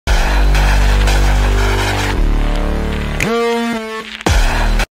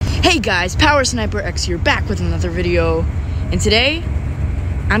guys, Power Sniper X here, back with another video. And today,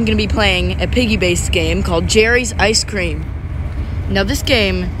 I'm going to be playing a piggy-based game called Jerry's Ice Cream. Now, this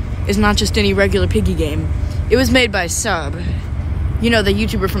game is not just any regular piggy game. It was made by Sub, you know, the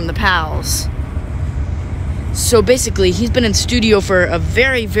YouTuber from the Pals. So basically, he's been in studio for a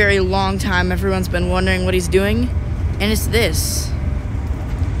very, very long time. Everyone's been wondering what he's doing, and it's this.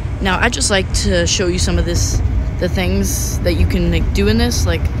 Now, I'd just like to show you some of the things that you can do in this.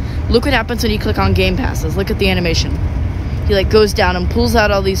 Like, look what happens when you click on Game Passes. Look at the animation. He goes down and pulls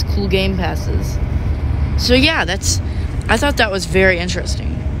out all these cool Game Passes. So yeah, I thought that was very interesting.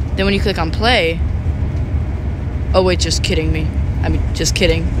 Then when you click on play, oh wait, just kidding me. I mean, just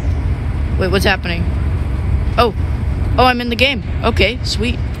kidding. Wait, what's happening? Oh, I'm in the game. Okay,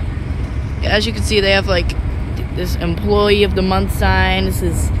 sweet. As you can see, they have this Employee of the Month sign. This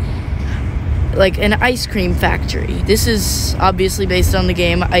is like an ice cream factory. This is obviously based on the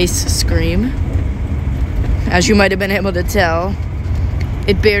game Ice Cream. As you might have been able to tell,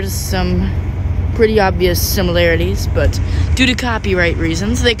 it bears some pretty obvious similarities, but due to copyright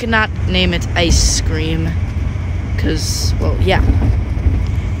reasons, they could not name it Ice Cream. Because, well, yeah.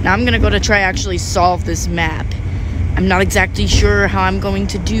 Now I'm gonna go to try actually solve this map. I'm not exactly sure how I'm going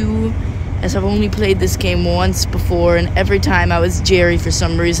to do, as I've only played this game once before, and every time I was Jerry for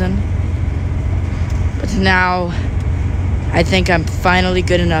some reason. But now, I think I'm finally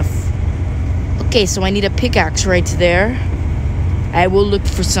good enough. Okay, so I need a pickaxe right there. I will look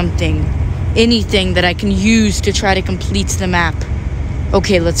for something, anything that I can use to try to complete the map.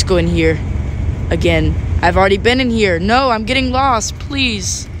 Okay, let's go in here. Again, I've already been in here. No, I'm getting lost,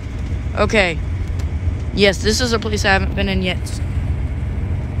 please. Okay. Yes, this is a place I haven't been in yet.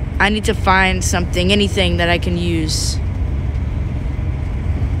 I need to find something, anything that I can use.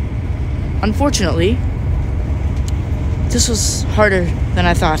 Unfortunately, this was harder than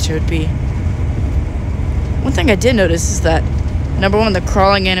I thought it would be. One thing I did notice is that, number one, the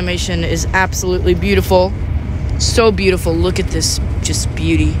crawling animation is absolutely beautiful. So beautiful. Look at this, just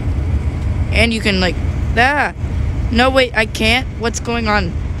beauty. And you can no, wait, I can't. What's going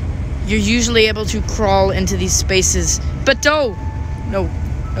on? You're usually able to crawl into these spaces, but no.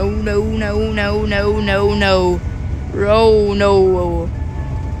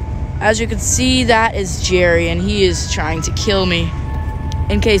 As you can see, that is Jerry, and he is trying to kill me.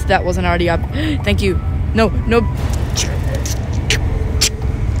 In case that wasn't already up. Thank you. No. No.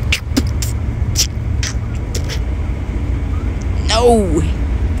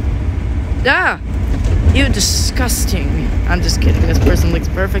 Ah. Ew, disgusting. I'm just kidding. This person looks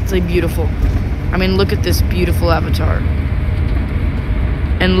perfectly beautiful. I mean, look at this beautiful avatar.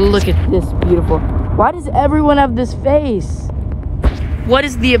 And look at this beautiful. Why does everyone have this face? What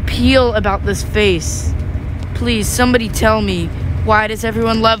is the appeal about this face? Please, somebody tell me. Why does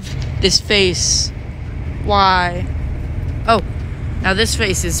everyone love this face? Why? Oh, now this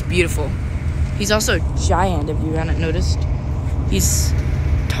face is beautiful. He's also giant, if you hadn't noticed. He's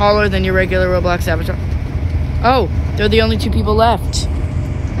taller than your regular Roblox avatar. Oh, they're the only two people left.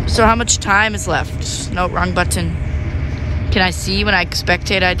 So how much time is left? No, wrong button. Can I see when I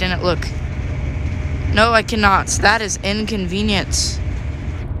spectate? I didn't look. No, I cannot. That is inconvenient.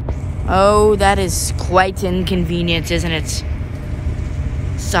 Oh, that is quite inconvenient, isn't it?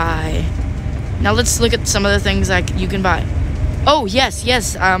 Sigh. Now let's look at some of the things you can buy. Oh, yes.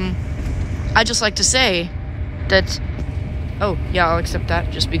 I'd just like to say that... Oh, yeah, I'll accept that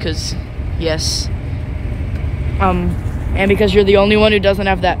just because, yes. And because you're the only one who doesn't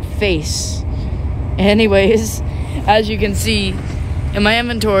have that face. Anyways, as you can see, in my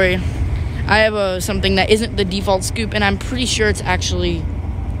inventory, I have something that isn't the default scoop, and I'm pretty sure it's actually,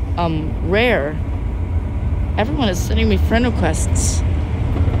 rare. Everyone is sending me friend requests.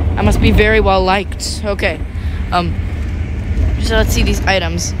 I must be very well liked. Okay. So let's see these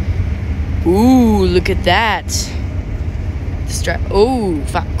items. Ooh, look at that.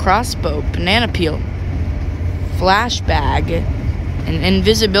 Crossbow, banana peel, flash bag, and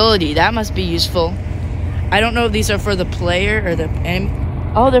invisibility. That must be useful. I don't know if these are for the player or the enemy.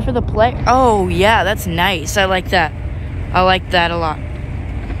 Oh, they're for the player. Oh, yeah, that's nice. I like that. I like that a lot.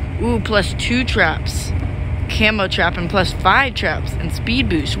 Ooh, +2 traps. Camo trap and +5 traps and speed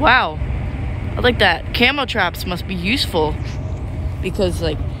boost. Wow, I like that. Camo traps must be useful because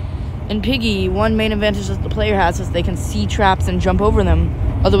in Piggy, one main advantage that the player has is they can see traps and jump over them.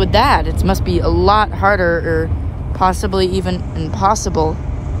 Although with that, it must be a lot harder or possibly even impossible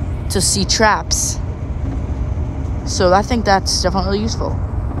to see traps. So I think that's definitely useful.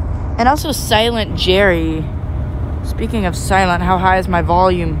 And also Silent Jerry. Speaking of silent, how high is my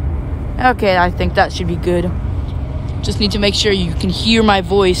volume? Okay, I think that should be good. Just need to make sure you can hear my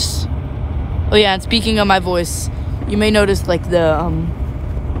voice Oh yeah, and speaking of my voice, you may notice like the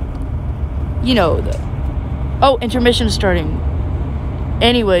intermission starting.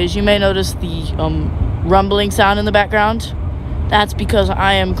 Anyways, you may notice the rumbling sound in the background. That's because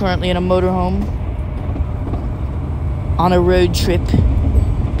I am currently in a motorhome on a road trip,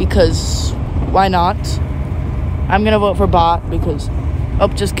 because why not? I'm gonna vote for bot because, oh,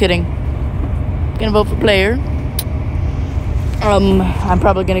 just kidding. Gonna vote for player. I'm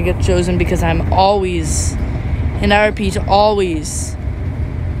probably gonna get chosen because I'm always, and I repeat, always.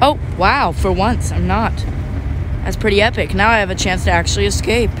 Oh, wow, for once, I'm not. That's pretty epic. Now I have a chance to actually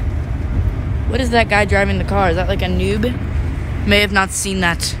escape. What is that guy driving the car? Is that like a noob? May have not seen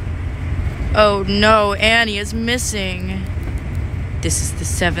that. Oh no, Annie is missing. This is the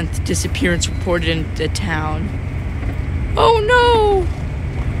 7th disappearance reported in the town. Oh no!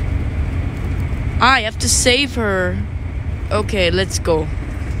 I have to save her. Okay, let's go.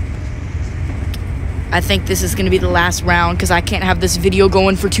 I think this is gonna be the last round because I can't have this video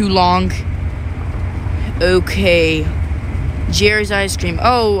going for too long. Okay. Jerry's ice cream.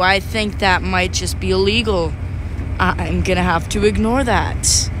 Oh, I think that might just be illegal. I'm gonna have to ignore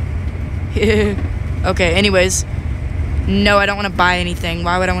that. Okay, anyways. No, I don't want to buy anything.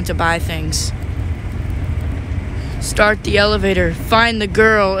 Why would I want to buy things? Start the elevator. Find the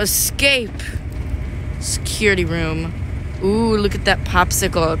girl. Escape. Security room. Ooh, look at that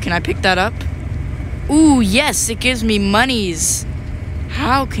popsicle. Can I pick that up? Ooh, yes, it gives me monies.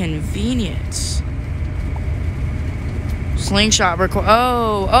 How convenient. Slingshot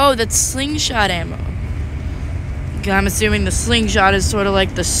oh, that's slingshot ammo. I'm assuming the slingshot is sort of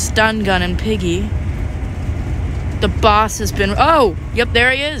like the stun gun in Piggy. The boss has been, oh, yep,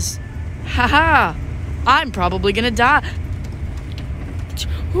 there he is. Haha, I'm probably gonna die.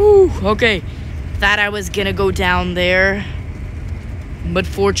 Whew, okay. Thought I was gonna go down there, but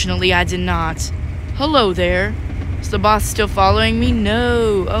fortunately I did not. Hello there. Is the boss still following me?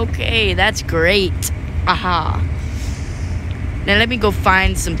 No. Okay, that's great. Aha. Now let me go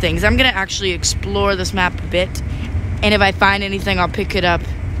find some things. I'm gonna actually explore this map a bit, and if I find anything, I'll pick it up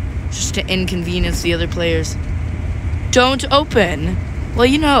just to inconvenience the other players. Don't open. Well,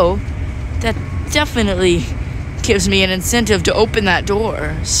 you know, that definitely gives me an incentive to open that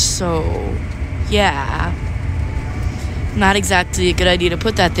door. So, yeah. Not exactly a good idea to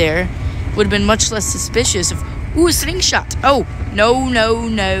put that there. Would have been much less suspicious if... Ooh, a slingshot. Oh, no, no,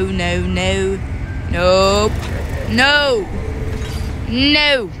 no, no, no. Nope. No.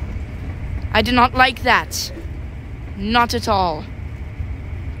 No. I did not like that. Not at all.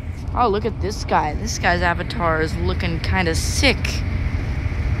 Oh, look at this guy. This guy's avatar is looking kind of sick.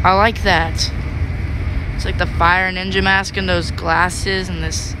 I like that. It's like the fire ninja mask and those glasses and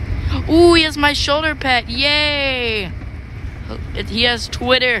this... Ooh, he has my shoulder pet. Yay. He has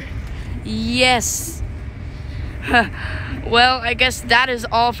Twitter. Yes. Well, I guess that is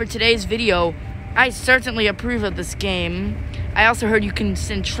all for today's video. I certainly approve of this game. I also heard you can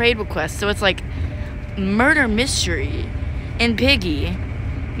send trade requests, so it's like murder mystery and Piggy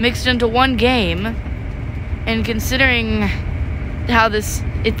mixed into one game. And considering how this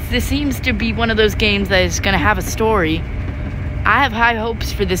seems to be one of those games that is going to have a story, I have high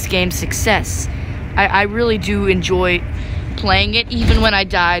hopes for this game's success. I really do enjoy playing it, even when I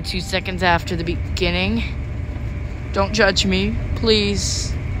die 2 seconds after the beginning. Don't judge me,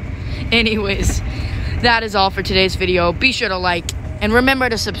 please. Anyways, that is all for today's video. Be sure to like, and remember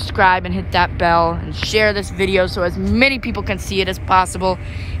to subscribe and hit that bell, and share this video so as many people can see it as possible.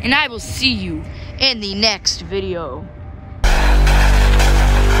 And I will see you in the next video.